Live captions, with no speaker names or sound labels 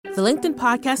The LinkedIn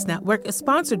Podcast Network is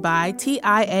sponsored by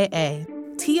TIAA.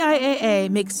 TIAA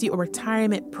makes you a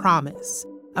retirement promise,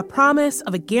 a promise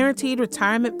of a guaranteed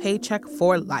retirement paycheck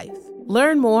for life.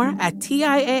 Learn more at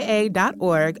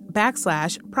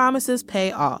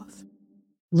TIAA.org/promisespayoff.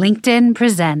 LinkedIn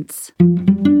presents.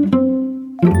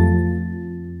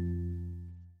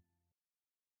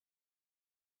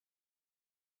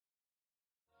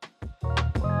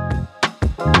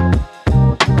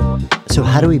 So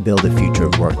how do we build a future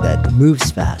of work that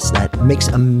moves fast, that makes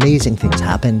amazing things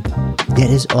happen, yet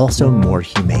is also more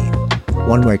humane?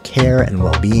 One where care and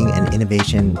well-being and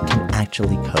innovation can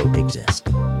actually coexist.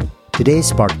 Today's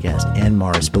Spark guest, Anne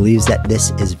Morris, believes that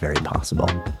this is very possible.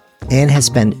 Anne has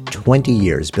spent 20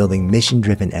 years building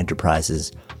mission-driven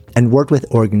enterprises and worked with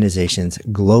organizations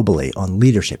globally on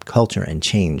leadership, culture, and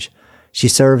change. She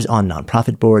serves on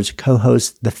nonprofit boards,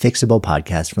 co-hosts the Fixable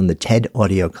podcast from the TED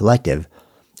Audio Collective,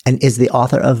 and is the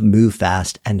author of Move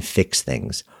Fast and Fix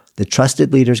Things, the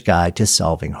trusted leader's guide to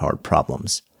solving hard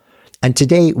problems. And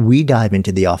today we dive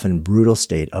into the often brutal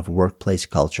state of workplace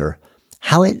culture,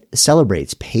 how it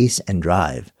celebrates pace and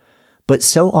drive, but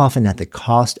so often at the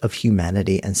cost of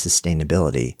humanity and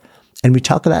sustainability. And we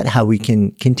talk about how we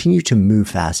can continue to move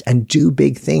fast and do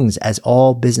big things as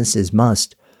all businesses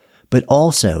must, but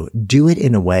also do it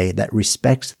in a way that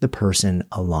respects the person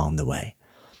along the way,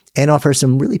 and offers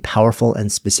some really powerful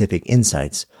and specific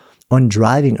insights on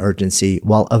driving urgency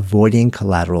while avoiding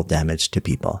collateral damage to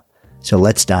people. So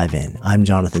let's dive in. I'm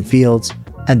Jonathan Fields,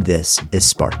 and this is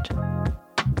Sparked.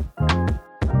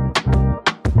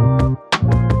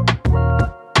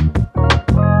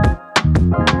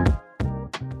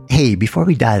 Hey, before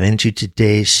we dive into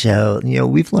today's show,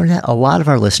 we've learned that a lot of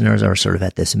our listeners are sort of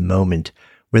at this moment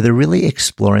where they're really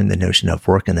exploring the notion of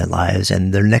work in their lives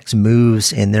and their next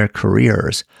moves in their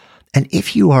careers. And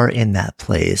if you are in that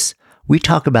place, we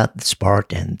talk about the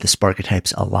Spark and the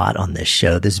Sparketypes a lot on this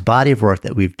show, this body of work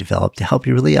that we've developed to help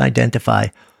you really identify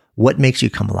what makes you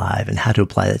come alive and how to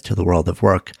apply that to the world of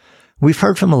work. We've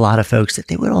heard from a lot of folks that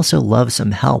they would also love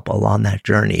some help along that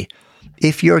journey.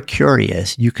 If you're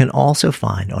curious, you can also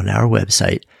find on our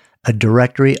website a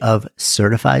directory of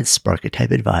certified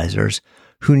Sparketype advisors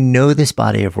who know this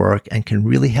body of work and can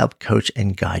really help coach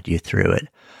and guide you through it.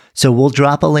 So we'll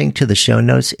drop a link to the show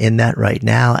notes in that right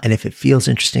now. And if it feels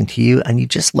interesting to you and you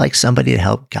just like somebody to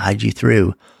help guide you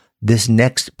through this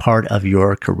next part of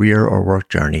your career or work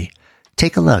journey,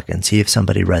 take a look and see if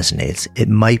somebody resonates. It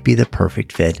might be the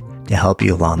perfect fit to help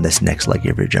you along this next leg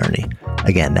of your journey.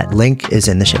 Again, that link is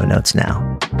in the show notes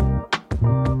now.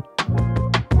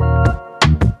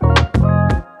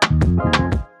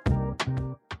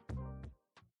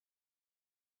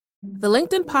 The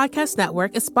LinkedIn Podcast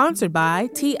Network is sponsored by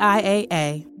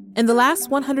TIAA. In the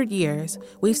last 100 years,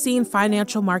 we've seen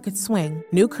financial markets swing,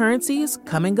 new currencies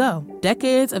come and go,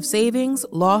 decades of savings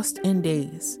lost in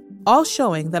days, all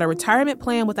showing that a retirement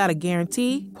plan without a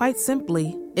guarantee, quite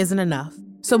simply, isn't enough.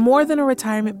 So more than a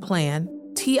retirement plan,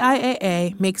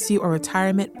 TIAA makes you a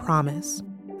retirement promise,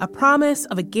 a promise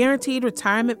of a guaranteed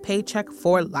retirement paycheck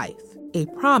for life, a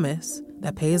promise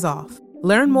that pays off.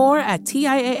 Learn more at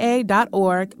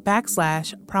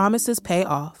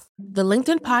TIAA.org/promisespayoff. The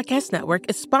LinkedIn Podcast Network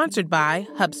is sponsored by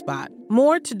HubSpot.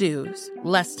 More to-dos,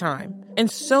 less time, and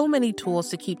so many tools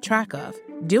to keep track of.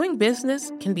 Doing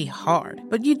business can be hard,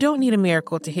 but you don't need a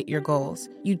miracle to hit your goals.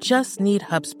 You just need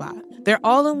HubSpot. Their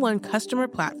all-in-one customer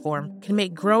platform can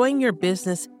make growing your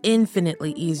business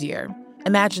infinitely easier.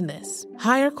 Imagine this: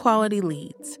 higher quality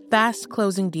leads, fast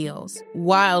closing deals,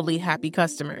 wildly happy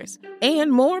customers,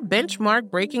 and more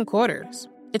benchmark-breaking quarters.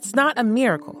 It's not a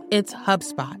miracle, it's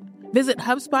HubSpot. Visit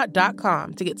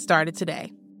HubSpot.com to get started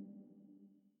today.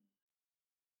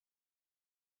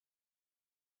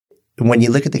 When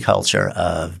you look at the culture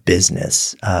of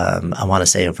business, I want to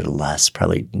say over the last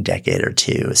probably decade or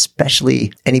two,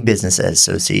 especially any business that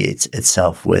associates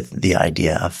itself with the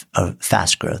idea of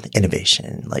fast growth,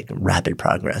 innovation, like rapid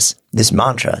progress, this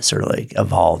mantra sort of like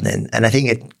evolved. And I think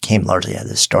it came largely out of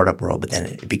the startup world, but then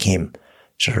it became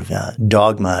sort of a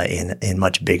dogma in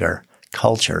much bigger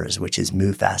cultures, which is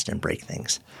move fast and break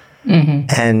things. Mm-hmm.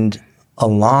 And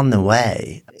along the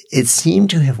way, it seemed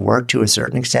to have worked to a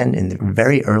certain extent in the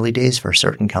very early days for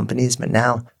certain companies. But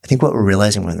now I think what we're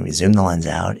realizing when we zoom the lens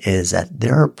out is that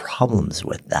there are problems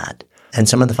with that. And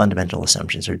some of the fundamental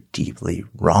assumptions are deeply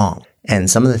wrong. And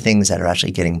some of the things that are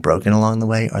actually getting broken along the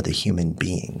way are the human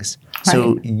beings. Right.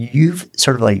 So you've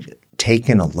sort of like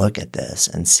taken a look at this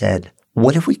and said,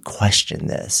 what if we question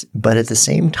this? But at the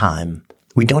same time,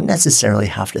 we don't necessarily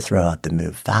have to throw out the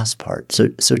move fast part. So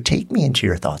take me into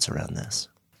your thoughts around this.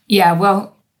 Yeah,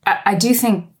 well, I do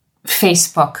think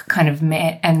Facebook kind of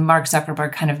and Mark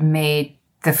Zuckerberg kind of made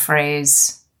the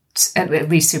phrase at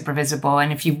least super visible.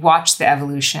 And if you watch the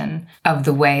evolution of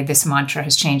the way this mantra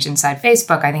has changed inside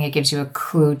Facebook, I think it gives you a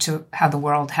clue to how the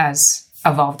world has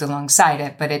evolved alongside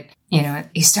it. But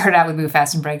he started out with move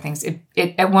fast and break things. It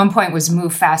at one point was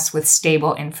move fast with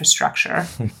stable infrastructure.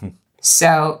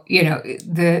 So, even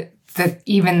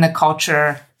the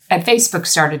culture at Facebook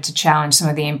started to challenge some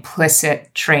of the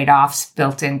implicit trade-offs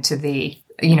built into the,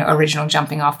 original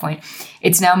jumping off point.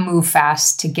 It's now move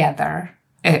fast together,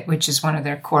 which is one of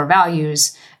their core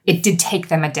values. It did take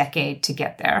them a decade to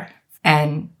get there.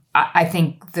 And I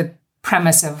think the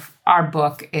premise of our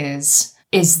book is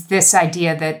this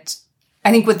idea that I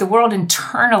think what the world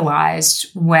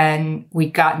internalized when we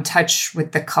got in touch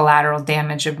with the collateral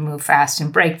damage of move fast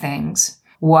and break things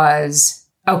was,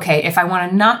 okay, if I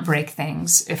want to not break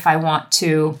things, if I want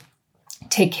to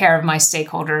take care of my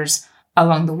stakeholders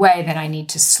along the way, then I need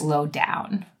to slow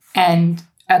down. And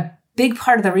a big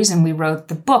part of the reason we wrote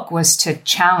the book was to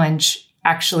challenge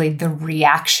actually the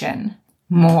reaction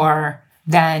more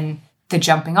than the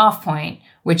jumping off point,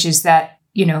 which is that,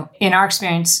 in our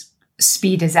experience,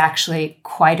 speed is actually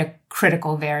quite a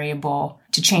critical variable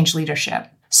to change leadership.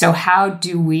 So how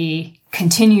do we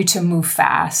continue to move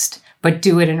fast, but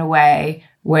do it in a way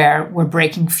where we're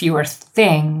breaking fewer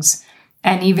things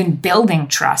and even building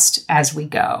trust as we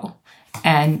go?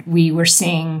 And we were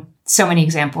seeing so many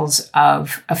examples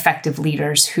of effective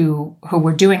leaders who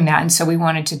were doing that. And so we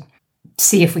wanted to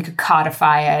see if we could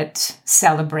codify it,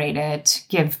 celebrate it,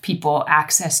 give people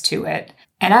access to it,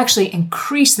 and actually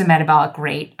increase the metabolic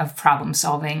rate of problem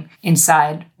solving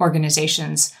inside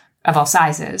organizations of all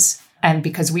sizes. And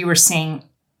because we were seeing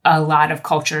a lot of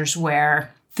cultures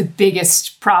where the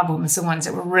biggest problems, the ones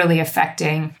that were really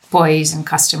affecting employees and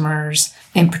customers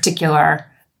in particular,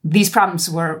 these problems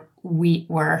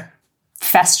were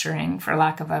festering, for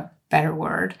lack of a better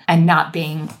word, and not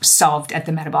being solved at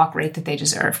the metabolic rate that they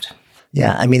deserved.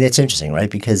 Yeah, I mean, it's interesting, right?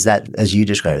 Because that, as you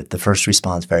described, the first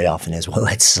response very often is, well,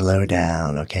 let's slow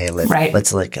down, okay? Let's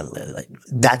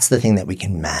that's the thing that we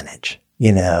can manage.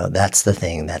 That's the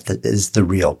thing that is the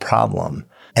real problem.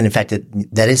 And in fact,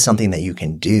 that is something that you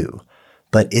can do.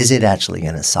 But is it actually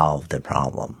going to solve the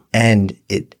problem? And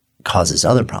it causes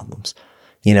other problems.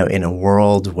 In a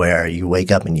world where you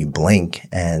wake up and you blink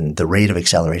and the rate of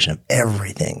acceleration of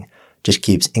everything just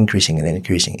keeps increasing and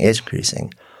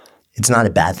increasing. It's not a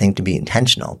bad thing to be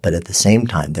intentional, but at the same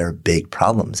time, there are big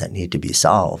problems that need to be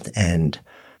solved. And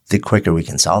the quicker we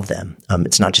can solve them,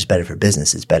 it's not just better for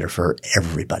business, it's better for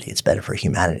everybody. It's better for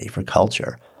humanity, for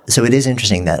culture. So it is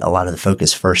interesting that a lot of the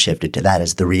focus first shifted to that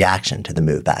as the reaction to the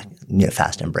move back,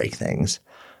 fast and break things.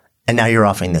 And now you're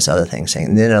offering this other thing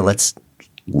saying, no,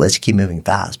 let's keep moving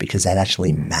fast because that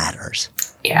actually matters.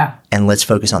 Yeah. And let's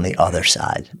focus on the other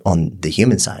side, on the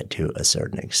human side to a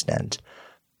certain extent.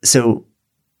 So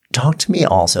talk to me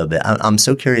also a bit. I'm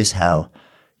so curious how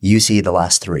you see the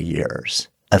last 3 years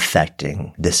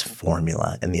affecting this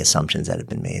formula and the assumptions that have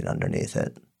been made underneath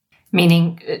it.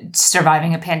 Meaning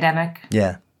surviving a pandemic?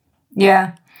 Yeah.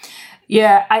 Yeah.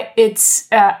 Yeah.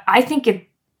 I think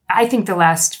the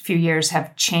last few years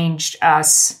have changed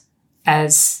us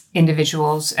as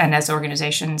individuals and as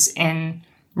organizations in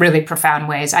really profound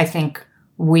ways. I think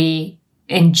we,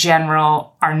 in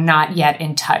general, are not yet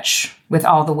in touch with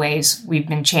all the ways we've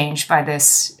been changed by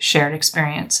this shared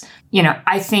experience.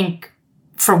 I think,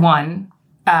 for one,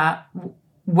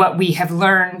 what we have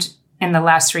learned in the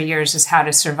last 3 years is how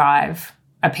to survive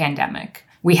a pandemic.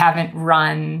 We haven't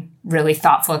run really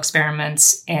thoughtful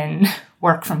experiments in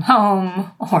work from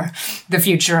home or the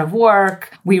future of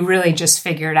work. We really just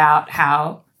figured out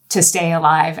how to stay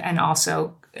alive and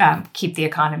also keep the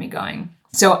economy going.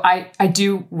 So I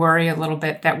do worry a little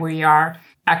bit that we are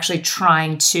actually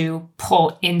trying to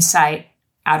pull insight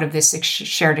out of this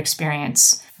shared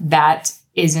experience that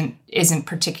isn't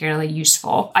particularly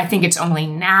useful. I think it's only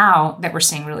now that we're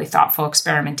seeing really thoughtful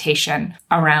experimentation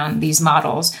around these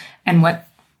models. And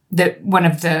one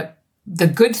of the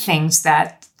good things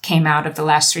that came out of the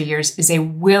last 3 years is a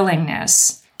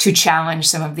willingness to challenge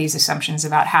some of these assumptions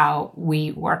about how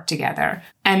we work together.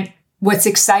 And what's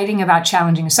exciting about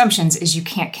challenging assumptions is you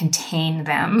can't contain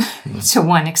them to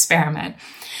one experiment.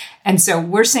 And so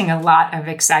we're seeing a lot of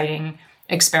exciting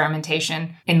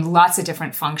experimentation in lots of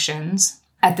different functions.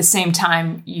 At the same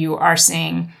time, you are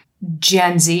seeing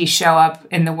Gen Z show up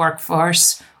in the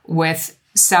workforce with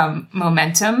some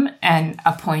momentum and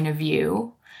a point of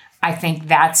view. I think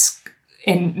that's,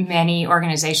 in many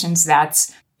organizations,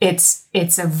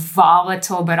 it's a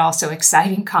volatile but also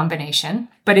exciting combination.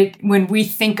 But when we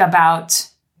think about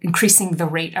increasing the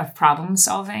rate of problem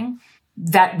solving,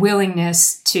 that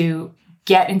willingness to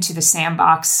get into the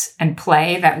sandbox and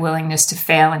play, that willingness to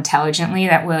fail intelligently,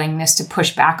 that willingness to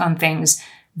push back on things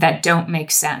that don't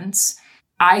make sense.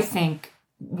 I think,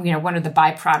 one of the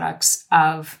byproducts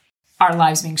of our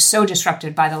lives being so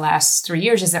disrupted by the last 3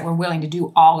 years is that we're willing to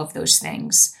do all of those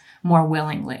things more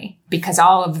willingly, because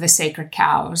all of the sacred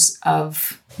cows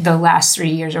of the last 3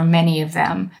 years, or many of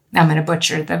them, I'm going to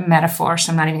butcher the metaphor,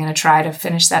 so I'm not even going to try to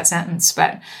finish that sentence,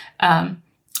 but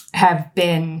have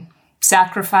been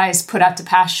sacrificed, put out to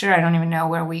pasture. I don't even know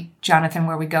where we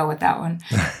go with that one.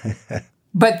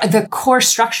 But the core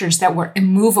structures that were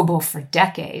immovable for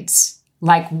decades,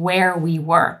 like where we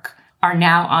work, are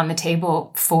now on the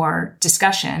table for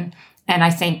discussion. And I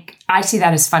think I see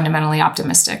that as fundamentally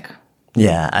optimistic.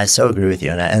 Yeah, I so agree with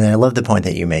you. And I love the point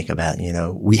that you make about,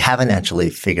 we haven't actually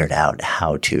figured out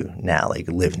how to now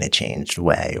live in a changed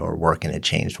way or work in a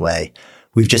changed way.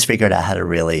 We've just figured out how to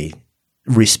really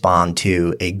respond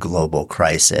to a global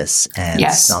crisis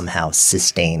and somehow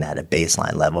sustain at a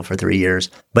baseline level for 3 years.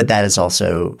 But that has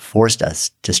also forced us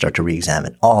to start to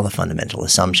re-examine all the fundamental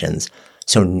assumptions.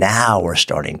 So now we're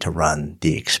starting to run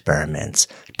the experiments.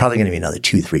 Probably going to be another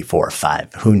 2, 3, 4,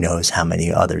 5. Who knows how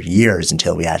many other years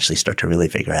until we actually start to really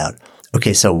figure out,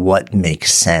 okay, so what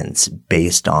makes sense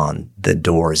based on the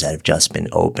doors that have just been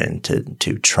opened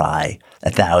to try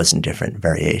 1,000 different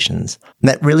variations. And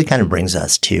that really kind of brings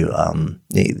us to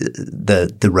the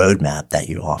roadmap that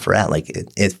you offer out.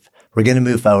 If we're going to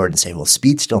move forward and say, well,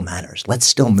 speed still matters. Let's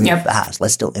still move fast.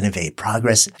 Let's still innovate.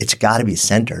 Progress, it's got to be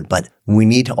centered. But we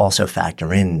need to also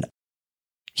factor in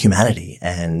humanity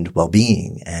and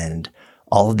well-being and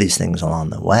all of these things along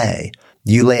the way.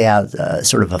 You lay out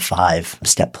sort of a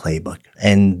 5-step playbook.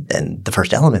 And the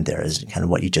first element there is kind of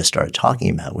what you just started talking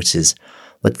about, which is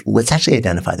let's actually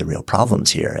identify the real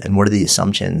problems here. And what are the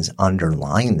assumptions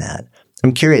underlying that?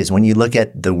 I'm curious, when you look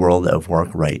at the world of work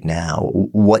right now,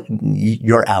 what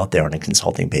you're out there on a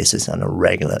consulting basis on a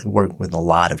regular, work with a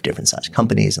lot of different size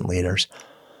companies and leaders.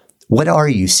 What are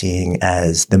you seeing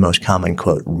as the most common,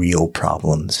 quote, real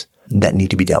problems that need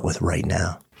to be dealt with right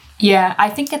now? Yeah, I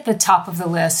think at the top of the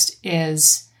list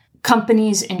is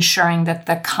companies ensuring that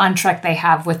the contract they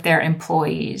have with their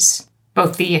employees,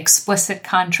 both the explicit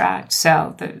contract,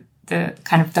 so the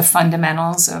kind of the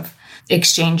fundamentals of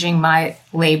exchanging my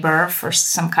labor for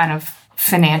some kind of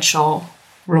financial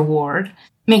reward,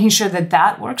 making sure that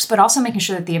that works, but also making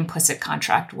sure that the implicit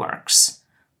contract works.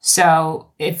 So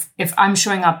if I'm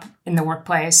showing up in the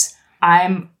workplace,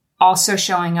 I'm also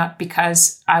showing up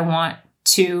because I want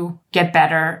to get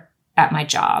better at my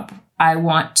job. I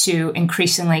want to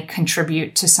increasingly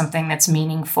contribute to something that's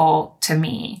meaningful to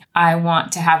me. I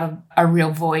want to have a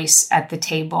real voice at the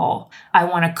table. I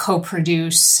want to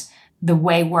co-produce the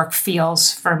way work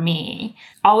feels for me.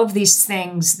 All of these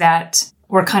things that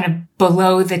were kind of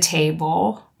below the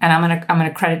table, and I'm going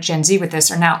to credit Gen Z with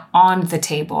this, are now on the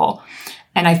table.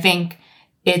 And I think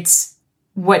it's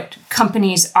what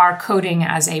companies are coding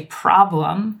as a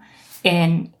problem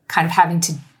in kind of having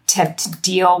to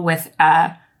deal with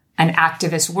an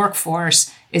activist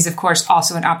workforce is, of course,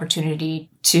 also an opportunity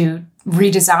to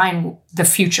redesign the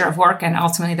future of work and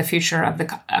ultimately the future of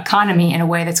the economy in a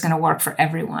way that's going to work for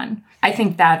everyone. I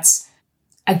think that's,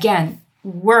 again,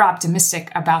 we're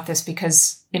optimistic about this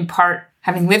because, in part,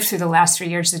 having lived through the last 3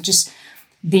 years, that just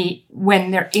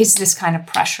when there is this kind of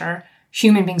pressure,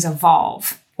 human beings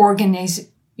evolve,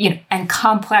 and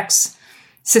complex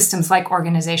systems like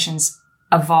organizations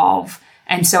evolve.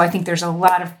 And so I think there's a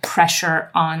lot of pressure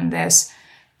on this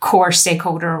core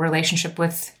stakeholder relationship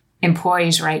with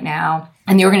employees right now.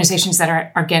 And the organizations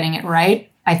that are getting it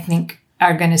right, I think,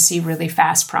 are going to see really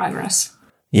fast progress.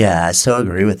 Yeah, I so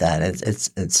agree with that.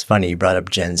 It's funny you brought up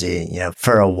Gen Z.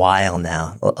 For a while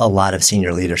now, a lot of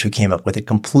senior leaders who came up with a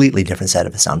completely different set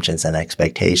of assumptions and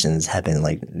expectations have been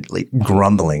like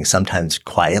grumbling, sometimes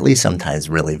quietly, sometimes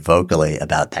really vocally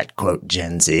about that, quote,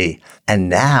 Gen Z. And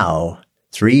now,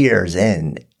 3 years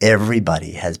in,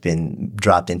 everybody has been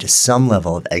dropped into some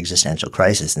level of existential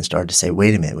crisis and started to say,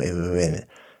 wait a minute.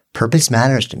 Purpose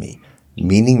matters to me.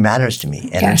 Meaning matters to me.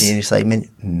 Energy and excitement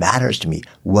matters to me.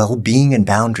 Well-being and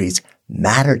boundaries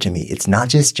matter to me. It's not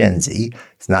just Gen Z.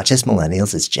 It's not just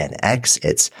millennials. It's Gen X.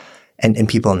 And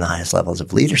people in the highest levels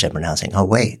of leadership are now saying, oh,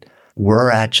 wait,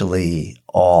 we're actually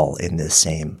all in this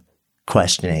same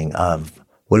questioning of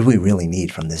what do we really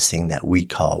need from this thing that we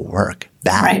call work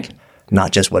back? Right.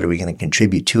 Not just what are we going to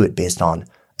contribute to it based on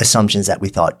assumptions that we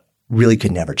thought really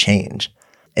could never change.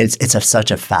 It's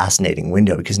such a fascinating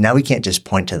window because now we can't just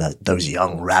point to those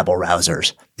young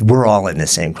rabble-rousers. We're all in the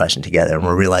same question together, and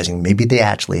we're realizing maybe they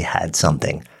actually had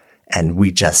something. And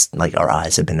we just, like, our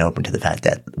eyes have been open to the fact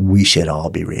that we should all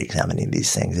be re-examining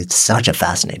these things. It's such a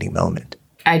fascinating moment.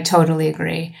 I totally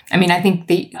agree. I mean, I think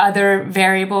the other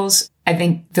variables, I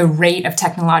think the rate of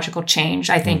technological change,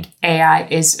 I think AI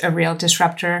is a real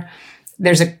disruptor.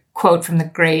 There's a quote from the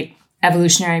great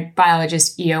evolutionary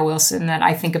biologist E.O. Wilson that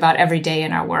I think about every day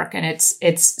in our work. And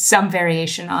it's some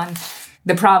variation on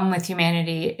the problem with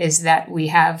humanity is that we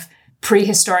have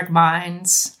prehistoric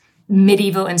minds,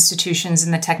 medieval institutions,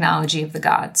 and the technology of the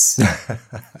gods.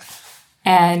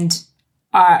 And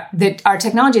our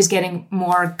technology is getting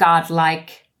more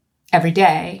godlike every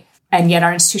day, and yet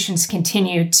our institutions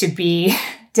continue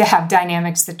to have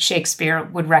dynamics that Shakespeare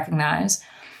would recognize.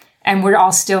 And we're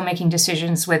all still making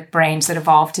decisions with brains that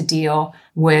evolved to deal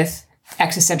with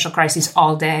existential crises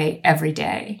all day, every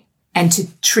day, and to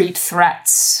treat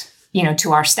threats,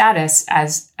 to our status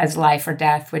as life or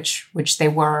death, which they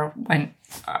were when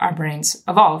our brains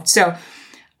evolved. So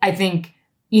I think,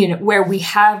 where we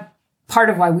have part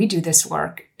of why we do this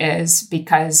work is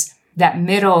because that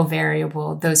middle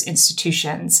variable, those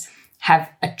institutions have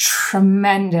a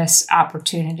tremendous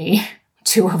opportunity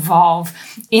to evolve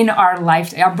in our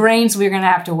life. Our brains, we're going to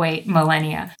have to wait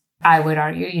millennia. I would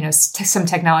argue, some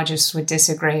technologists would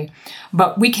disagree,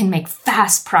 but we can make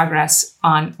fast progress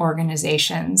on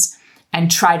organizations and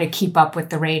try to keep up with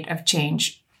the rate of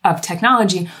change of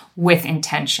technology with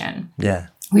intention. Yeah.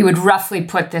 We would roughly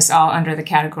put this all under the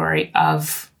category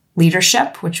of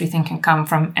leadership, which we think can come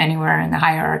from anywhere in the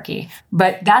hierarchy.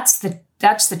 But that's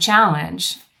the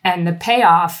challenge. And the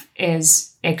payoff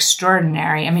is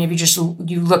extraordinary. I mean, if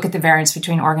you look at the variance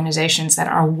between organizations that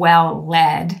are well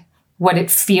led, what it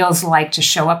feels like to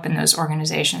show up in those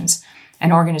organizations,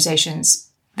 and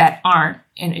organizations that aren't,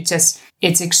 and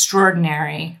it's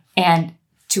extraordinary. And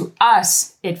to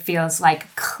us, it feels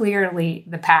like clearly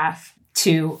the path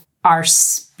to our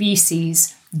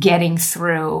species getting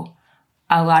through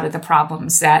a lot of the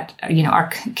problems that, are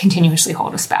continuously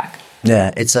hold us back.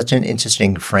 Yeah, it's such an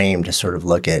interesting frame to sort of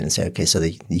look at and say, okay, so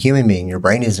the human being, your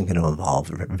brain isn't going to evolve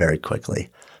very quickly.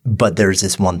 But there's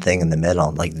this one thing in the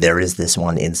middle, like there is this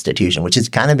one institution, which has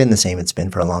kind of been the same it's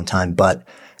been for a long time. But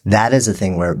that is a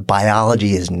thing where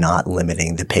biology is not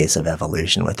limiting the pace of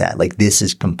evolution with that. Like this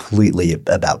is completely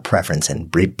about preference and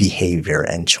behavior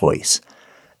and choice.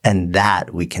 And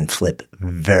that we can flip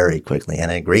very quickly.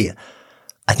 And I agree.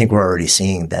 I think we're already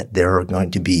seeing that there are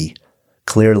going to be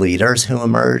clear leaders who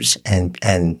emerge and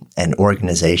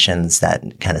organizations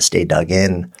that kind of stay dug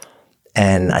in.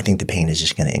 And I think the pain is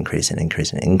just going to increase and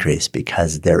increase and increase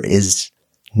because there is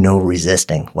no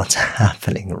resisting what's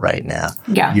happening right now.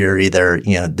 Yeah. You're either,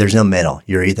 there's no middle.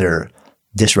 You're either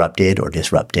disrupted or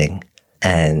disrupting.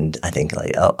 And I think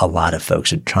like a lot of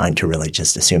folks are trying to really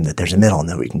just assume that there's a middle and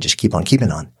that we can just keep on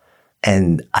keeping on.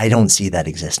 And I don't see that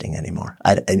existing anymore.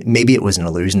 Maybe it was an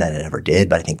illusion that it ever did,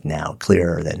 but I think now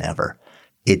clearer than ever.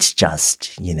 It's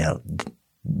just,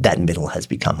 that middle has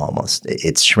become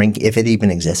it's shrinking. If it even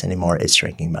exists anymore, it's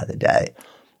shrinking by the day.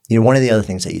 One of the other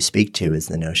things that you speak to is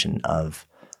the notion of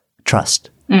trust.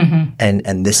 Mm-hmm.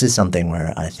 And this is something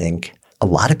where I think a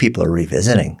lot of people are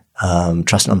revisiting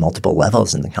trust on multiple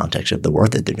levels in the context of the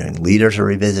work that they're doing. Leaders are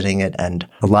revisiting it. And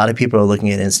a lot of people are looking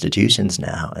at institutions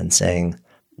now and saying,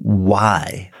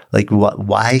 why? Like,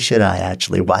 why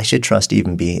should trust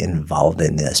even be involved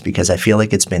in this? Because I feel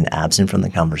like it's been absent from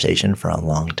the conversation for a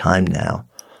long time now.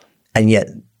 And yet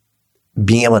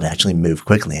being able to actually move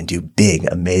quickly and do big,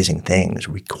 amazing things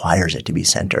requires it to be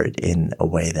centered in a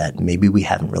way that maybe we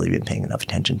haven't really been paying enough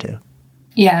attention to.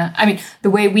 Yeah. I mean, the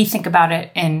way we think about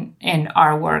it in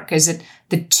our work is that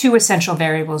the two essential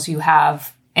variables you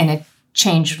have in a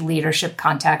changed leadership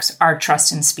context are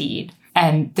trust and speed.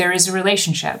 And there is a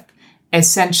relationship.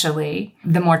 Essentially,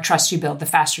 the more trust you build, the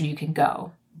faster you can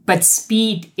go. But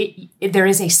speed, there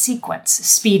is a sequence.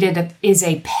 Speed is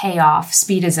a payoff.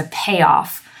 Speed is a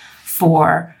payoff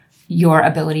for your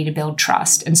ability to build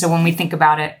trust. And so when we think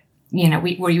about it,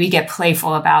 we get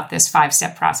playful about this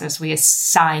 5-step process. We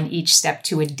assign each step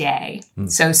to a day.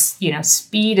 So,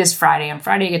 speed is Friday. On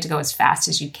Friday, you get to go as fast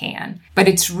as you can. But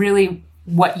it's really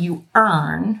what you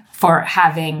earn for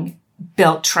having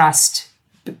built trust,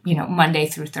 Monday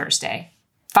through Thursday.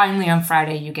 Finally, on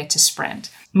Friday, you get to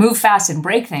sprint. Move fast and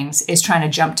break things is trying to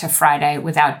jump to Friday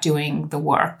without doing the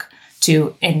work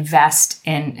to invest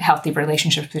in healthy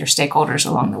relationships with your stakeholders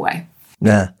along the way.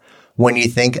 Yeah. When you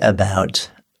think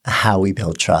about how we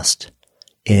build trust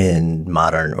in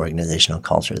modern organizational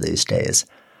culture these days,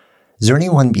 is there any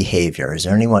one behavior?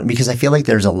 Because I feel like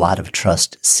there's a lot of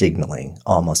trust signaling,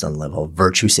 almost on the level of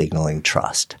virtue signaling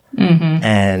trust. Mm-hmm.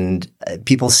 And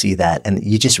people see that and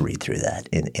you just read through that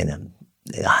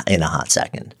in a hot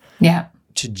second. Yeah.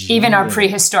 Even our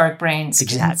prehistoric brains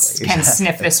can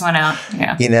sniff this one out.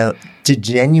 Yeah. To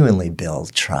genuinely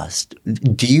build trust,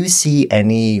 do you see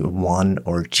any one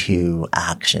or two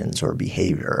actions or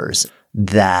behaviors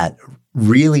that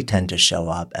really tend to show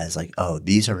up as like, oh,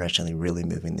 these are actually really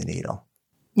moving the needle?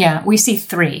 Yeah, we see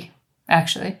three,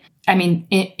 actually. I mean,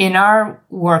 in our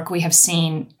work, we have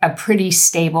seen a pretty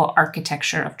stable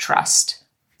architecture of trust.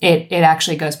 It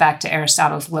actually goes back to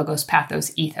Aristotle's logos,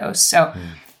 pathos, ethos. So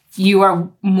you are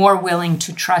more willing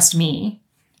to trust me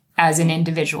as an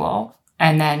individual,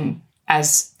 and then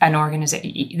as an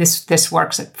organization. This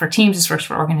works for teams, this works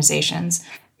for organizations.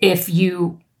 If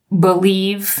you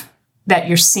believe that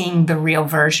you're seeing the real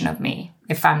version of me,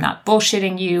 if I'm not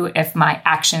bullshitting you, if my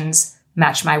actions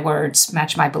match my words,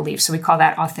 match my beliefs. So we call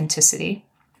that authenticity.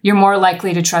 You're more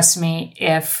likely to trust me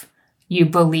if you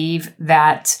believe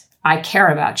that I care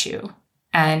about you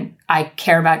and I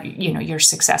care about, your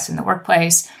success in the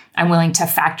workplace. I'm willing to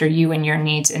factor you and your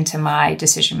needs into my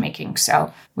decision-making.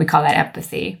 So we call that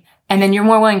empathy. And then you're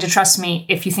more willing to trust me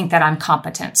if you think that I'm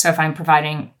competent. So if I'm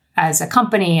providing, as a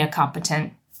company, a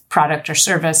competent product or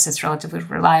service that's relatively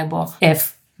reliable,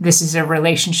 if this is a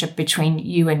relationship between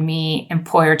you and me,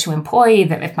 employer to employee,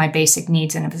 that if my basic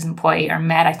needs and if his employee are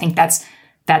met, I think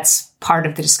that's part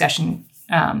of the discussion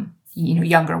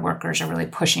younger workers are really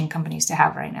pushing companies to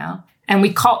have right now. And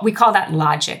we call that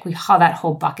logic. We call that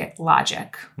whole bucket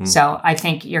logic. So I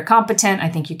think you're competent. I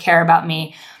think you care about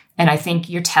me. And I think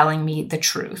you're telling me the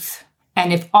truth.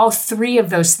 And if all three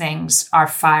of those things are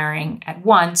firing at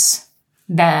once,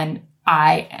 then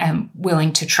I am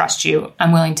willing to trust you.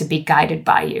 I'm willing to be guided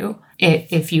by you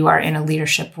if you are in a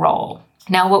leadership role.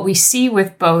 Now, what we see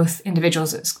with both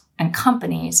individuals and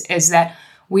companies is that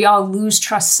we all lose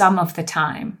trust some of the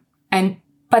time. And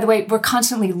by the way, we're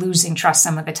constantly losing trust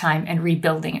some of the time and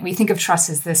rebuilding it. We think of trust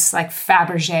as this like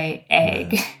Fabergé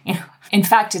egg. In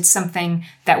fact, it's something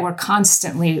that we're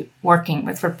constantly working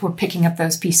with. We're picking up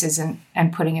those pieces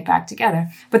and putting it back together.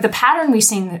 But the pattern we've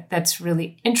seen that's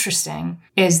really interesting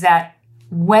is that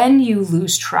when you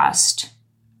lose trust,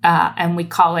 and we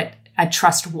call it a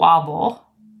trust wobble,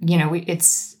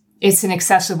 it's an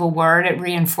accessible word. It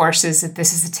reinforces that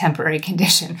this is a temporary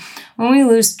condition. When we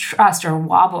lose trust or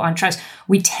wobble on trust,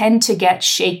 we tend to get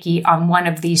shaky on one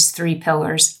of these three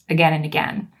pillars again and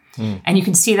again. And you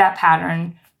can see that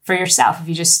pattern for yourself. If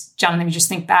you just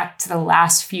think back to the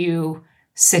last few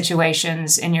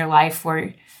situations in your life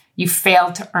where you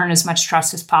failed to earn as much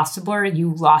trust as possible or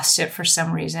you lost it for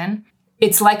some reason,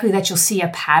 it's likely that you'll see a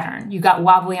pattern. You got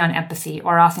wobbly on empathy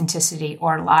or authenticity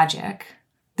or logic.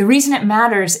 The reason it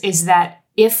matters is that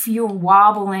if you're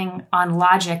wobbling on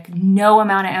logic, no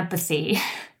amount of empathy,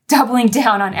 doubling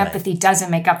down on empathy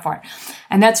doesn't make up for it.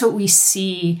 And that's what we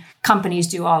see companies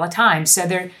do all the time. So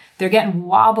they're getting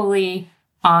wobbly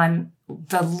on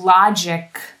the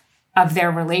logic of their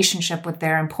relationship with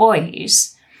their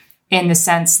employees in the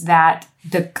sense that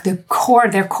their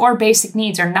core basic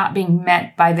needs are not being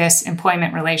met by this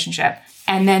employment relationship.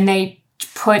 And then they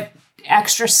put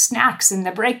extra snacks in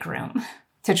the break room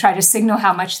to try to signal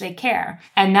how much they care.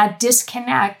 And that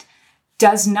disconnect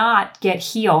does not get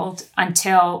healed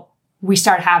until we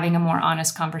start having a more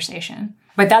honest conversation.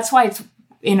 But that's why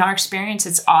in our experience,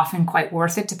 it's often quite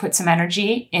worth it to put some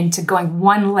energy into going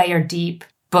one layer deep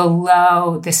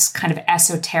below this kind of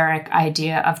esoteric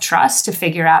idea of trust to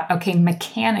figure out, okay,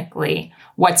 mechanically,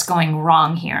 what's going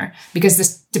wrong here?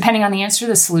 Because depending on the answer,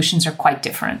 the solutions are quite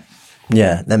different.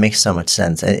 Yeah, that makes so much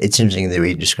sense. It's interesting that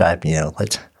we described,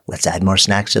 let's add more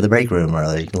snacks to the break room or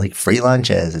like free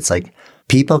lunches. It's like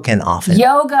people can often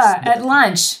yoga at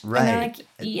lunch. Right. And they're like,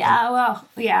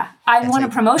 I want a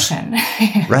promotion.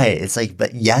 Right. It's like,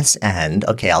 but yes, and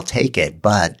okay, I'll take it.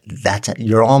 But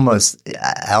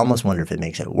I almost wonder if it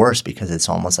makes it worse because it's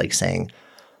almost like saying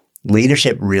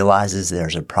leadership realizes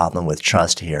there's a problem with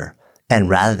trust here. And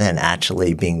rather than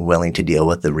actually being willing to deal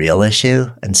with the real issue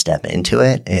and step into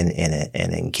it in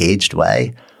an engaged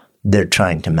way, they're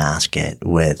trying to mask it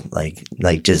with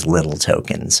like just little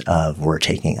tokens of we're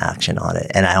taking action on it.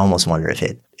 And I almost wonder if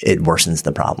it worsens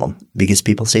the problem because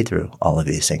people see through all of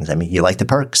these things. I mean, you like the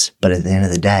perks, but at the end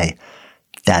of the day,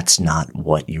 that's not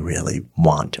what you really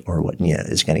want or what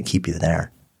is going to keep you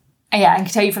there. Yeah, I can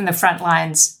tell you from the front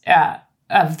lines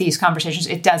of these conversations,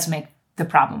 it does make the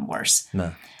problem worse.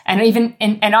 No.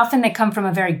 And often they come from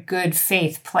a very good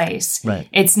faith place. Right.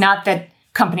 It's not that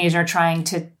companies are trying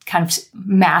to kind of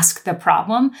mask the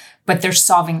problem, but they're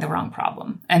solving the wrong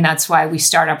problem. And that's why we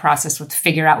start our process with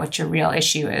figure out what your real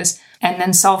issue is and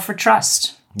then solve for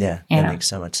trust. Yeah, that makes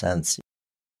so much sense.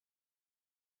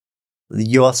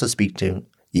 You also speak to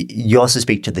You also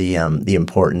speak to the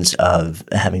importance of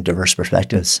having diverse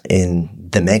perspectives in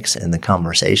the mix and the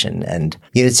conversation. And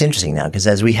it's interesting now because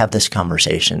as we have this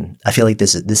conversation, I feel like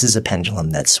this is a pendulum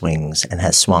that swings and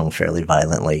has swung fairly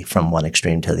violently from one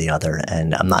extreme to the other.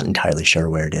 And I'm not entirely sure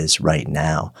where it is right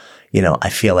now. I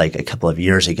feel like a couple of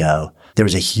years ago, there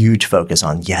was a huge focus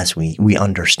on, yes, we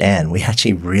understand. We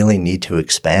actually really need to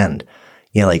expand,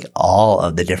 like all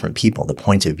of the different people, the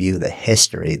points of view, the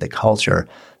history, the culture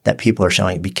that people are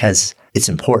showing because it's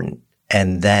important.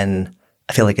 And then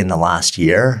I feel like in the last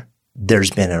year, there's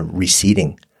been a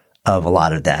receding of a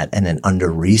lot of that and an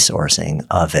under-resourcing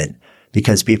of it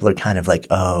because people are kind of like,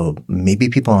 oh, maybe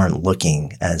people aren't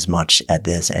looking as much at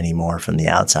this anymore from the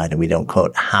outside and we don't,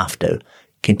 quote, have to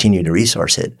continue to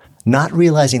resource it. Not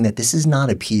realizing that this is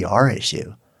not a PR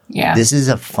issue. Yeah. This is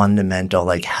a fundamental,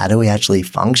 like, how do we actually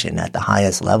function at the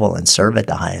highest level and serve at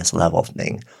the highest level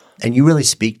thing? And you really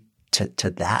speak to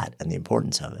that and the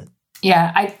importance of it.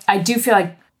 Yeah, I do feel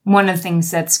like one of the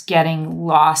things that's getting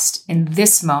lost in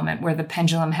this moment where the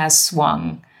pendulum has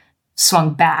swung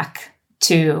back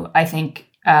to, I think,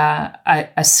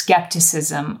 a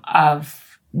skepticism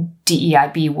of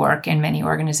DEIB work in many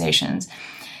organizations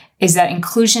is that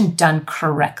inclusion done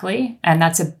correctly, and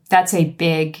that's a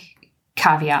big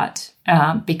caveat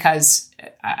because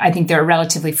I think there are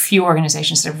relatively few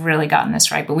organizations that have really gotten this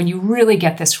right. But when you really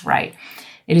get this right,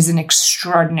 it is an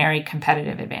extraordinary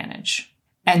competitive advantage.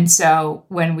 And so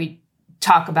when we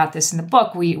talk about this in the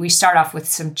book, we start off with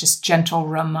some just gentle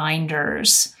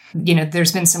reminders.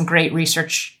 There's been some great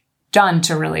research done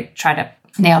to really try to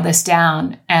nail this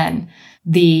down. And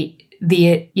the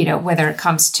whether it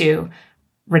comes to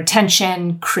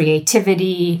retention,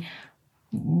 creativity,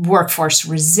 workforce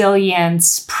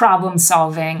resilience, problem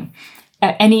solving,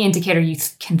 any indicator you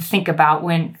can think about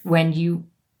when you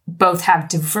both have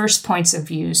diverse points of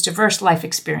views, diverse life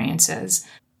experiences,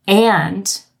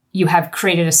 and you have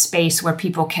created a space where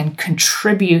people can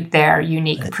contribute their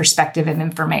unique perspective and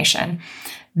information.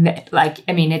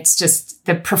 It's just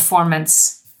the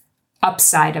performance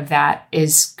upside of that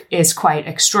is quite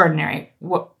extraordinary.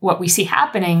 What we see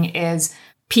happening is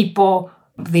people,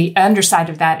 the underside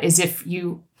of that is if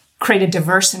you create a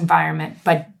diverse environment,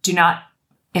 but do not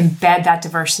embed that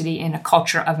diversity in a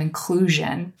culture of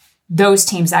inclusion, those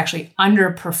teams actually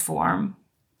underperform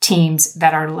teams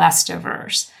that are less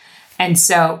diverse. And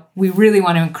so we really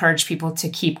want to encourage people to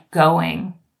keep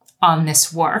going on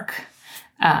this work.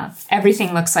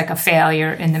 Everything looks like a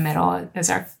failure in the middle, as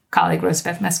our colleague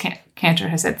Rosabeth Mess-Kanter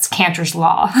has said, it's Cantor's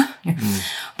law.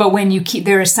 But when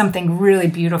there is something really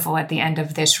beautiful at the end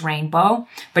of this rainbow,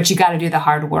 but you got to do the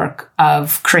hard work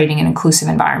of creating an inclusive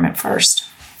environment first.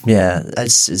 Yeah,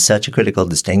 that's such a critical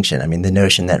distinction. I mean, the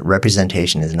notion that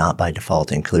representation is not by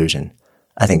default inclusion,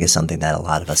 I think is something that a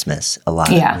lot of us miss.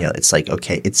 It's like,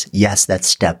 okay, that's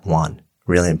step one,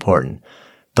 really important.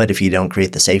 But if you don't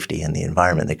create the safety and the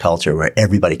environment, the culture where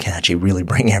everybody can actually really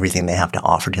bring everything they have to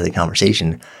offer to the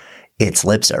conversation, it's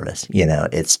lip service. You're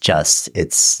kind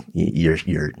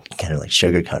of like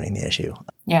sugarcoating the issue.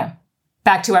 Yeah.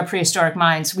 Back to our prehistoric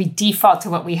minds, we default to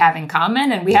what we have in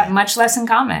common, and we have much less in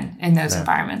common in those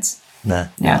environments. Yeah,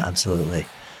 absolutely.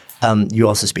 You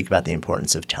also speak about the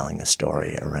importance of telling a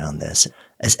story around this.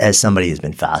 As somebody who's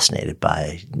been fascinated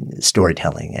by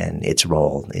storytelling and its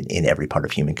role in every part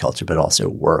of human culture, but also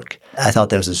work, I thought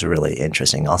this was really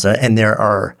interesting also. And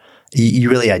you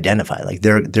really identify, like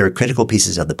there are critical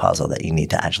pieces of the puzzle that you need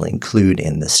to actually include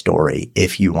in the story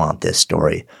if you want this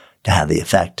story to have the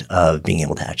effect of being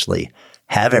able to actually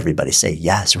have everybody say,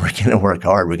 yes, we're going to work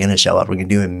hard, we're going to show up, we're going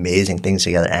to do amazing things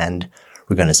together, and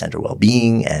we're going to center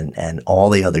well-being and all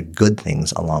the other good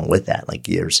things along with that. Like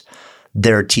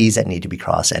there are T's that need to be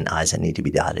crossed and I's that need to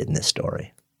be dotted in this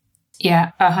story.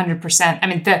 Yeah, 100%. I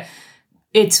mean,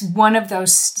 it's one of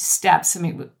those steps. I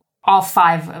mean, all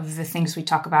 5 of the things we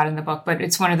talk about in the book, but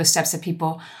it's one of the steps that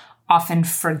people often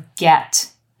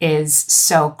forget is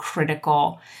so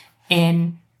critical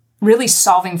in really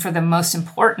solving for the most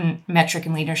important metric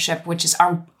in leadership, which is,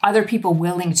 are other people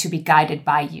willing to be guided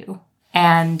by you?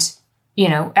 And,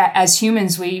 as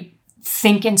humans, we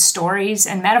think in stories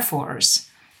and metaphors.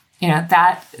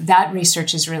 That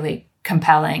research is really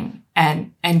compelling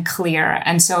and clear.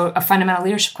 And so a fundamental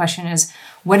leadership question is,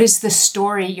 what is the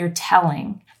story you're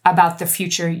telling about the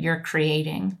future you're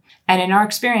creating? And in our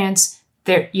experience,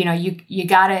 you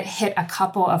got to hit a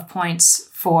couple of points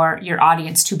for your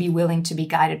audience to be willing to be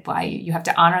guided by you. You have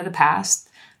to honor the past,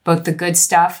 both the good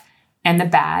stuff and the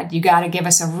bad. You got to give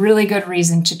us a really good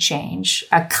reason to change,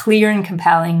 a clear and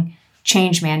compelling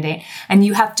change mandate. And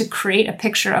you have to create a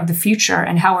picture of the future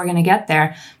and how we're going to get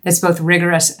there that's both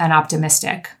rigorous and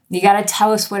optimistic. You got to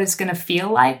tell us what it's going to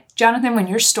feel like, Jonathan, when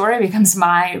your story becomes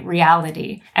my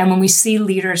reality. And when we see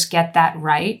leaders get that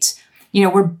right,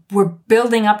 we're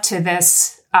building up to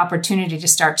this opportunity to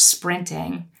start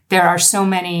sprinting. There are so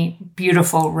many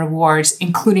beautiful rewards,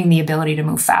 including the ability to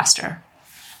move faster.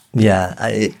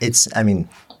 Yeah,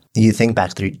 you think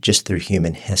back through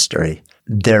human history,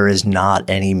 there is not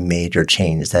any major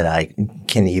change that I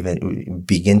can even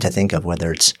begin to think of,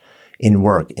 whether it's in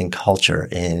work, in culture,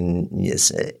 in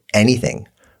anything,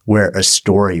 where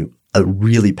a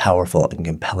really powerful and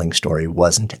compelling story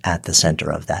wasn't at the center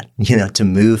of that. To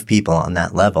move people on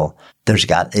that level,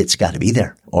 it's got to be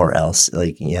there, or else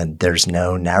there's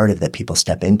no narrative that people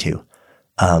step into.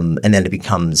 And then it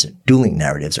becomes dueling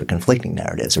narratives or conflicting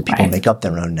narratives, or people make up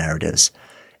their own narratives.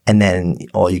 And then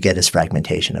all you get is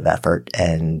fragmentation of effort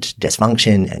and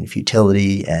dysfunction and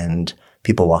futility and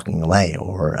people walking away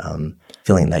or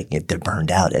feeling like they're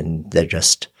burned out and they're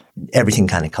just – everything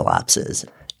kind of collapses.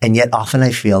 And yet often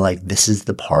I feel like this is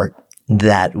the part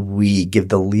that we give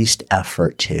the least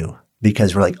effort to,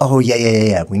 because we're like, oh,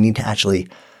 yeah. We need to actually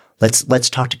 – let's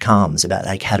talk to comms about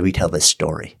like how do we tell this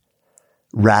story,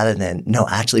 rather than, no,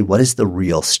 actually, what is the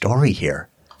real story here?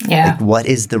 Yeah. Like, what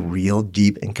is the real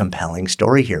deep and compelling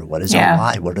story here? What is our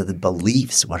why? What are the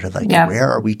beliefs? What are where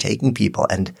are we taking people?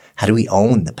 And how do we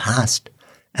own the past?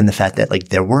 And the fact that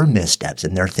there were missteps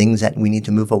and there are things that we need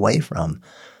to move away from,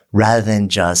 rather than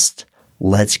just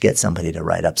let's get somebody to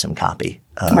write up some copy.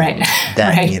 We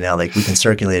can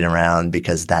circulate around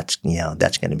because that's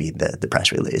going to be the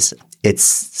press release. It's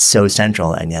so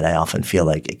central, and yet I often feel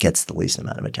like it gets the least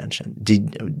amount of attention.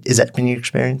 Is that been your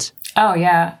experience? Oh,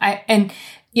 yeah.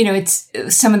 It's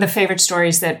some of the favorite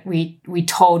stories that we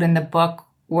told in the book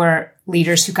were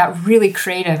leaders who got really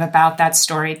creative about that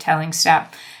storytelling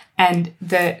step. And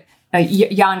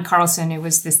Jan Carlson, who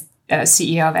was this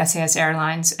CEO of SAS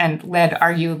Airlines and led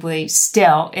arguably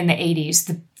still in the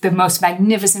 80s, the most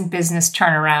magnificent business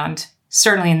turnaround,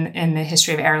 certainly in the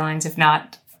history of airlines, if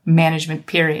not management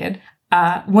period.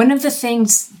 One of the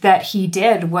things that he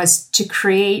did was to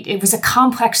create, it was a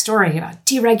complex story about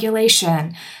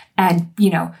deregulation and,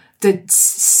 the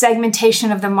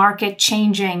segmentation of the market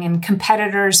changing and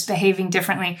competitors behaving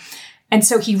differently. And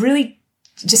so he really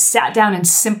just sat down and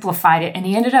simplified it. And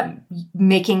he ended up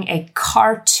making a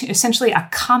cartoon, essentially a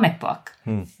comic book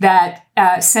that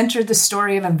centered the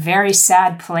story of a very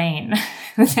sad plane.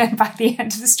 And by the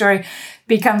end of the story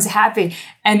becomes happy.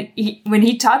 And when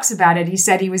he talks about it, he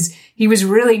said he was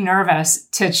really nervous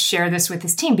to share this with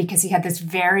his team because he had this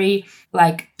very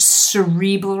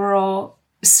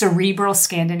cerebral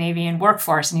Scandinavian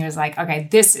workforce. And he was like, okay,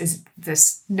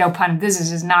 no pun, this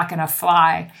is not going to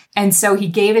fly. And so he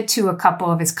gave it to a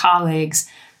couple of his colleagues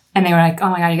and they were like,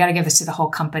 oh my God, you got to give this to the whole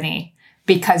company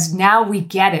because now we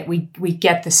get it. We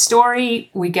get the story.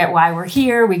 We get why we're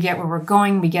here. We get where we're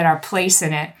going. We get our place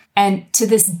in it. And to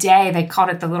this day, they called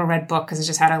it the Little Red Book because it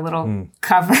just had a little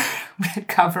red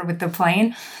cover with the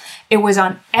plane. It was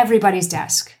on everybody's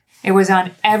desk. And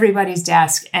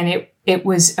it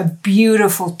was a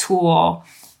beautiful tool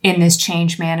in this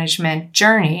change management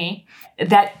journey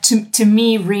that to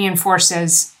me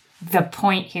reinforces the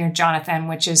point here, Jonathan,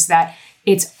 which is that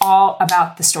it's all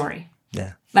about the story.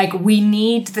 Yeah. We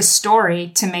need the story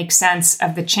to make sense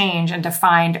of the change and to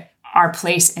find our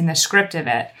place in the script of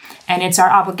it. And it's our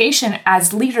obligation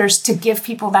as leaders to give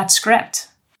people that script.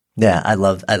 Yeah, I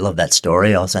love that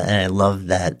story also, and I love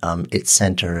that it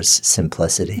centers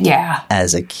simplicity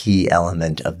as a key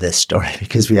element of this story,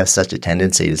 because we have such a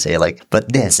tendency to say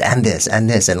but this and this and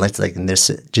this, and and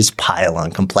there's just pile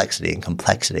on complexity and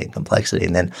complexity and complexity,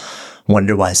 and then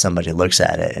wonder why somebody looks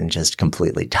at it and just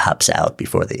completely taps out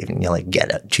before they even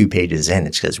get 2 pages in.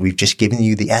 It's because we've just given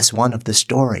you the S1 of the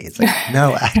story. It's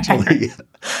no, actually,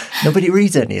 nobody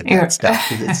reads any of that stuff.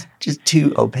 It's just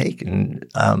too opaque and.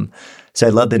 So I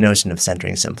love the notion of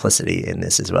centering simplicity in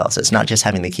this as well. So it's not just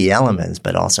having the key elements,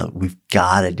 but also we've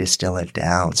got to distill it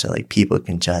down so people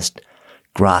can just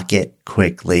grok it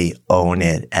quickly, own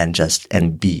it,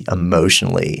 and be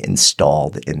emotionally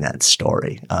installed in that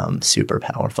story. Super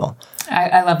powerful.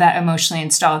 I love that, emotionally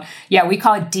installed. Yeah, we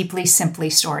call it deeply, simply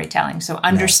storytelling. So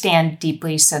understand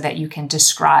deeply so that you can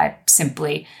describe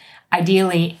simply,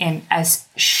 ideally in as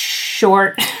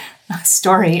short a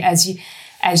story as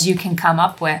you can come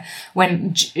up with.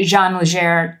 When Jean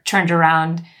Leger turned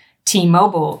around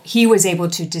T-Mobile, he was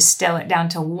able to distill it down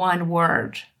to one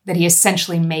word that he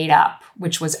essentially made up,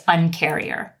 which was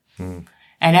uncarrier. And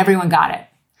everyone got it.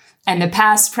 And the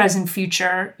past, present,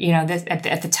 future,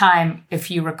 at the time,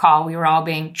 if you recall, we were all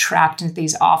being trapped into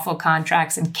these awful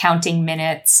contracts and counting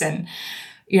minutes, and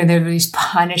there were these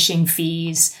punishing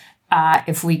fees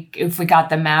if we got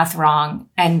the math wrong.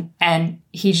 And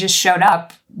he just showed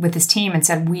up with his team and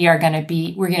said, we're going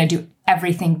to do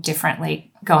everything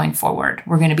differently going forward.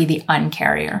 We're going to be the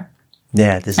uncarrier.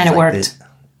 Yeah, it worked.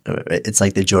 It's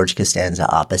like the George Costanza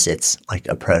opposites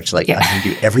approach. I can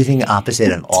do everything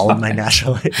opposite of all of my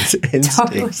natural instincts.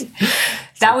 Totally.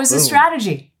 That was a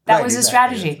strategy. That was a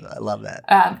strategy. I love that.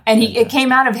 And it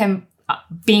came out of him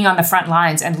being on the front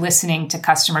lines and listening to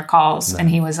customer calls. And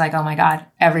he was like, oh my God,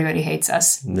 everybody hates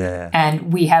us. Yeah.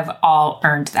 And we have all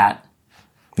earned that.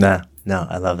 No,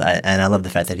 I love that. And I love the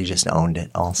fact that he just owned it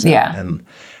also. Yeah. And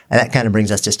that kind of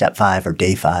brings us to step 5 or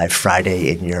day 5, Friday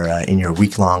in your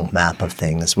week-long map of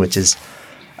things, which is,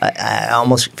 I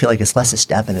almost feel like it's less a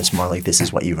step and it's more like this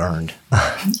is what you've earned.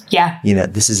 Yeah.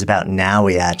 This is about now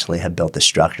we actually have built the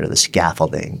structure, the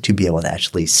scaffolding to be able to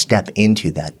actually step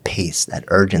into that pace, that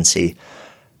urgency,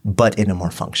 but in a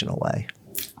more functional way.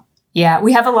 Yeah.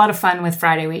 We have a lot of fun with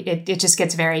Friday. It just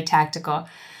gets very tactical.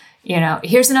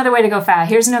 Here's another way to go fast.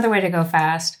 Here's another way to go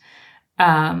fast.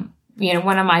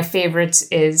 One of my favorites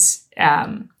is,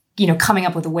 coming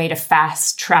up with a way to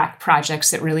fast track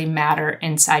projects that really matter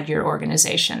inside your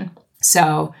organization.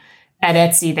 So at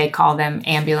Etsy, they call them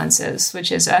ambulances,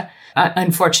 which is a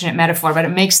unfortunate metaphor, but it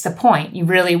makes the point. You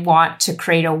really want to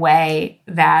create a way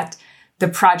that the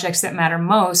projects that matter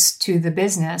most to the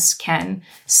business can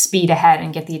speed ahead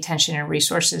and get the attention and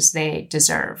resources they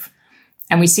deserve.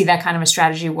 And we see that kind of a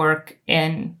strategy work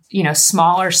in,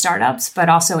 smaller startups, but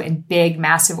also in big,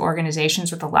 massive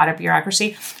organizations with a lot of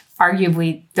bureaucracy.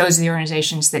 Arguably, those are the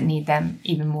organizations that need them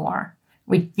even more.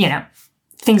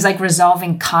 Things like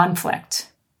resolving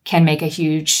conflict can make a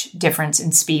huge difference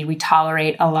in speed. We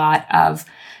tolerate a lot of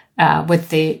what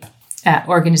the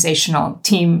organizational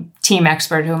team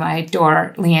expert, whom I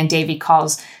adore, Leanne Davey,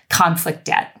 calls conflict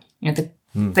debt.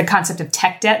 The concept of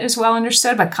tech debt is well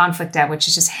understood, but conflict debt, which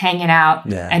is just hanging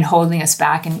out and holding us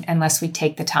back unless we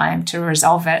take the time to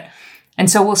resolve it. And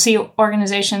so we'll see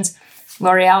organizations,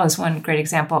 L'Oreal is one great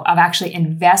example of actually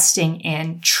investing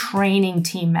in training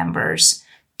team members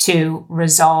to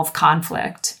resolve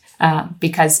conflict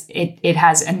because it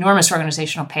has enormous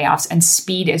organizational payoffs, and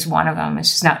speed is one of them. It's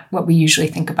just not what we usually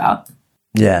think about.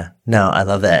 Yeah, no, I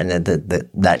love that. And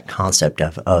that concept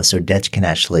of, so debts can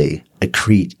actually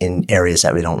accrete in areas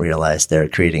that we don't realize they're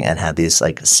accreting and have these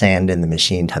sand in the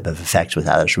machine type of effects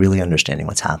without us really understanding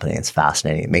what's happening. It's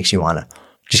fascinating. It makes you want to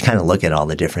just kind of look at all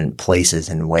the different places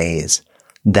and ways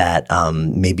that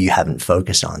maybe you haven't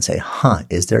focused on. Say,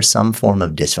 is there some form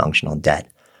of dysfunctional debt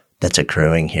that's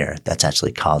accruing here that's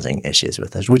actually causing issues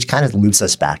with us, which kind of loops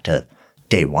us back to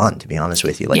day one, to be honest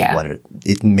with you.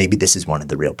 Maybe this is one of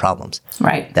the real problems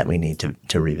that we need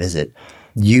to revisit.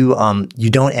 You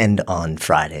don't end on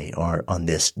Friday or on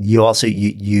this. You also,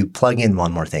 you plug in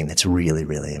one more thing that's really,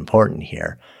 really important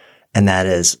here. And that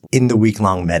is in the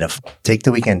week-long metaphor, take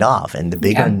the weekend off, and the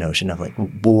bigger notion of well,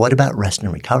 what about rest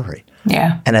and recovery?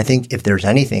 Yeah. And I think if there's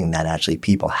anything that actually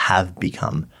people have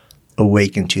become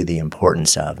awakened to the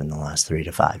importance of in the last 3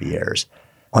 to 5 years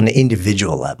on the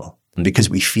individual level, because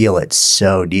we feel it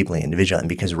so deeply individual and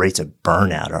because rates of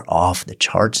burnout are off the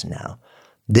charts now,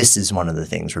 this is one of the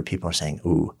things where people are saying,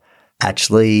 ooh,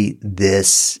 actually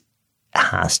this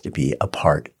has to be a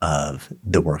part of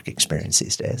the work experience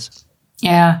these days.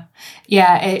 Yeah.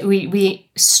 We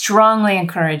strongly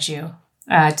encourage you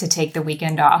to take the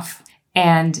weekend off.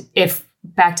 And if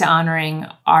back to honoring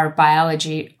our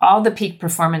biology, all the peak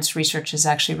performance research is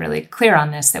actually really clear on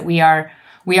this, that we are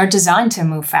designed to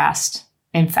move fast.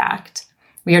 In fact,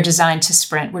 we are designed to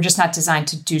sprint. We're just not designed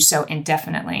to do so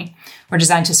indefinitely. We're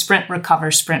designed to sprint,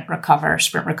 recover, sprint, recover,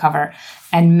 sprint, recover.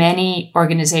 And many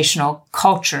organizational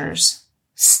cultures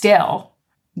still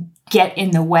get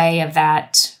in the way of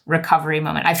that recovery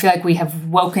moment. I feel like we have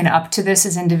woken up to this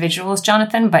as individuals,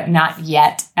 Jonathan, but not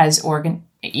yet as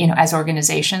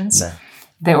organizations. No.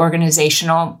 The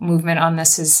organizational movement on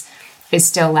this is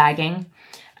still lagging.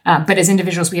 But as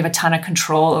individuals, we have a ton of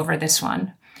control over this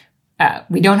one.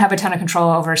 We don't have a ton of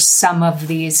control over some of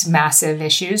these massive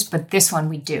issues, but this one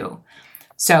we do.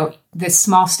 So the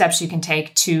small steps you can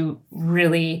take to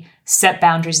really set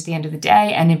boundaries at the end of the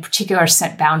day, and in particular,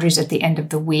 set boundaries at the end of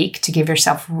the week to give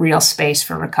yourself real space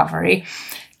for recovery,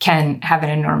 can have an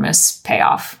enormous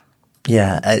payoff.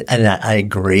 Yeah, I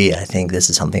agree. I think this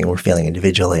is something we're feeling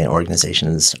individually, and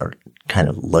organizations are kind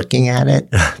of looking at it,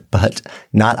 but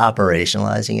not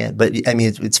operationalizing it. But I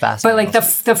mean, it's fascinating. But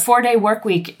like the 4-day work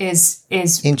week is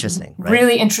interesting, right?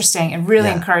 Really interesting and really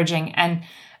encouraging. And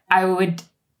I would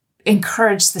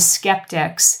encourage the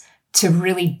skeptics to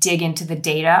really dig into the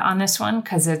data on this one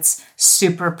because it's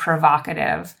super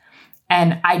provocative.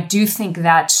 And I do think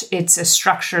that it's a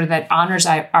structure that honors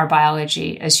our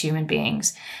biology as human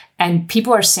beings. And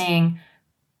people are seeing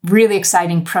really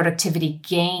exciting productivity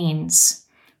gains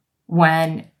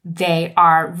when they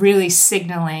are really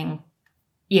signaling,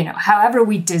 however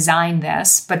we design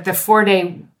this, but the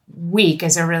 4-day week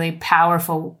is a really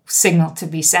powerful signal to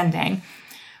be sending.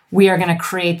 We are going to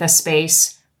create the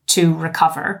space to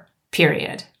recover,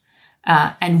 period.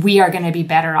 And we are going to be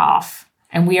better off.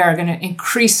 And we are going to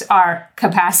increase our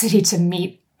capacity to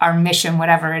meet our mission,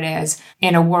 whatever it is,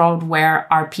 in a world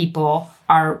where our people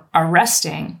are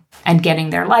resting and getting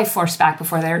their life force back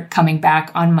before they're coming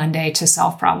back on Monday to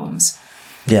solve problems.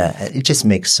 Yeah, it just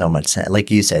makes so much sense.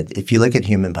 Like you said, if you look at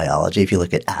human biology, if you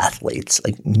look at athletes,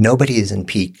 like nobody is in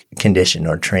peak condition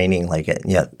or training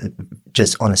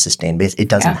just on a sustained basis. It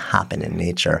doesn't happen in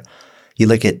nature. You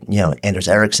look at, Anders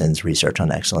Ericsson's research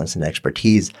on excellence and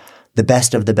expertise, the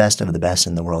best of the best of the best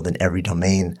in the world in every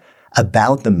domain.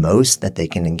 About the most that they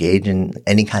can engage in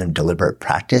any kind of deliberate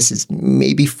practice is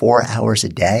maybe 4 hours a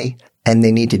day. And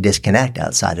they need to disconnect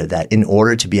outside of that in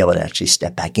order to be able to actually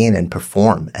step back in and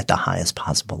perform at the highest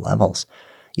possible levels.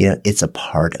 It's a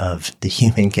part of the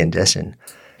human condition.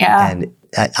 Yeah. And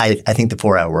I think the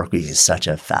 4-hour work week is such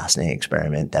a fascinating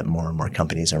experiment that more and more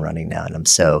companies are running now. And I'm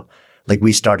so,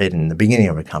 we started in the beginning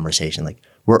of our conversation,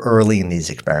 we're early in these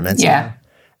experiments. Yeah. Now,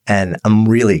 and I'm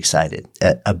really excited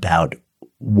about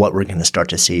what we're going to start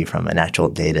to see from an actual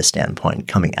data standpoint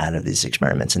coming out of these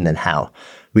experiments, and then how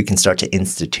we can start to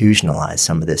institutionalize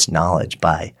some of this knowledge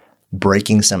by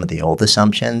breaking some of the old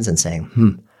assumptions and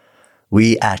saying,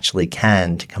 we actually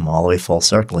can, to come all the way full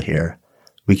circle here,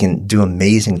 we can do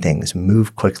amazing things,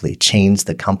 move quickly, change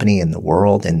the company and the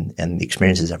world and the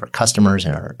experiences of our customers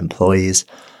and our employees,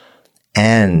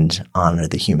 and honor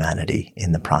the humanity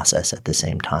in the process at the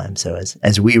same time. So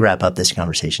as we wrap up this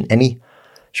conversation,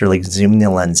 zooming the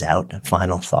lens out,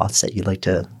 final thoughts that you'd like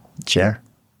to share?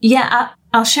 Yeah,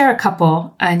 I'll share a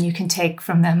couple and you can take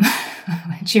from them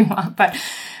what you want. But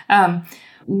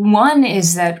one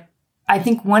is that I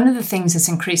think one of the things that's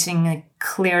increasingly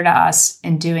clear to us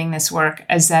in doing this work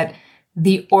is that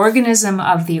the organism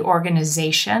of the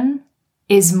organization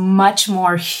is much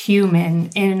more human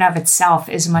in and of itself,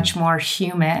 is much more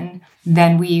human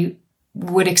than we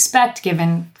would expect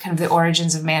given kind of the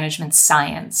origins of management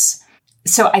science.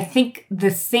 So I think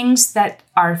the things that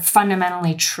are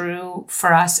fundamentally true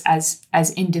for us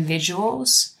as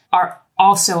individuals are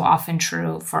also often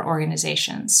true for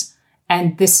organizations.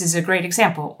 And this is a great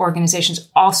example. Organizations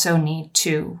also need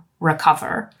to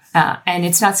recover. And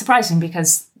it's not surprising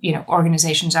because,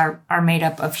 organizations are made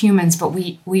up of humans, but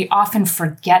we often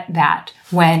forget that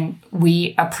when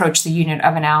we approach the unit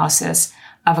of analysis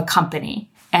of a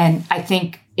company. And I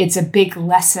think it's a big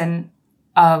lesson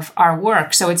of our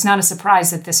work. So it's not a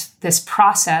surprise that this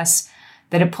process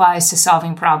that applies to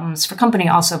solving problems for company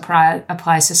also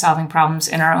applies to solving problems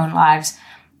in our own lives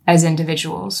as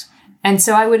individuals. And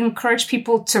so I would encourage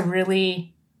people to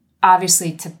really,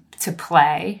 obviously, to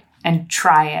play and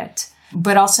try it,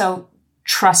 but also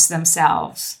trust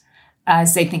themselves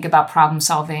as they think about problem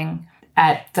solving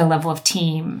at the level of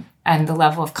team and the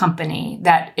level of company.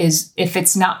 That is, if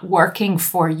it's not working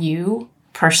for you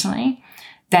personally,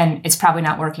 then it's probably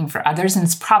not working for others, and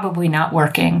it's probably not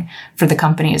working for the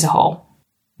company as a whole.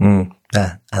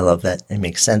 I love that. It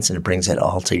makes sense, and it brings it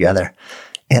all together.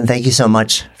 And thank you so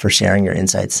much for sharing your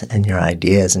insights and your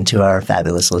ideas. And to our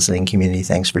fabulous listening community,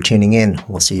 thanks for tuning in.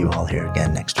 We'll see you all here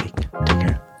again next week. Take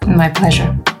care. My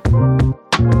pleasure.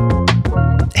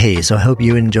 Hey, so I hope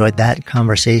you enjoyed that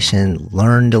conversation,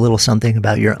 learned a little something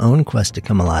about your own quest to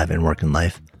come alive in work and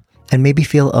life, and maybe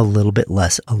feel a little bit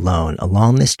less alone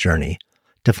along this journey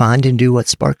to find and do what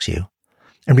sparks you.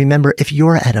 And remember, if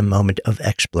you're at a moment of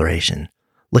exploration,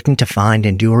 looking to find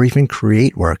and do or even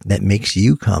create work that makes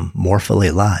you come more fully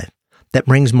alive, that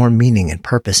brings more meaning and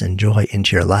purpose and joy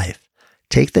into your life,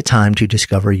 take the time to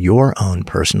discover your own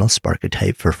personal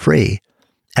Sparketype for free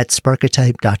at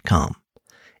Sparketype.com.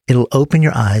 It'll open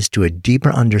your eyes to a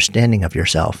deeper understanding of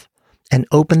yourself and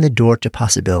open the door to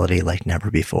possibility like never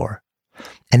before.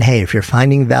 And hey, if you're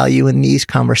finding value in these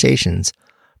conversations,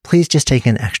 please just take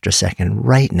an extra second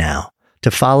right now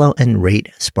to follow and rate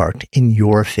Sparked in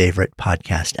your favorite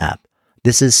podcast app.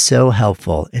 This is so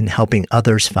helpful in helping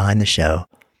others find the show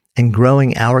and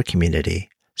growing our community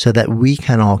so that we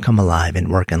can all come alive in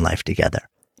work and life together.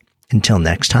 Until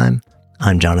next time,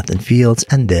 I'm Jonathan Fields,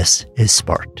 and this is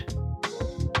Sparked.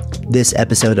 This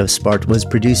episode of Sparked was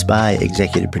produced by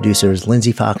executive producers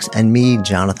Lindsay Fox and me,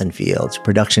 Jonathan Fields.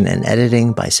 Production and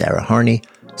editing by Sarah Harney.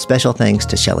 Special thanks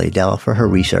to Shelley Dell for her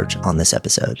research on this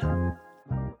episode.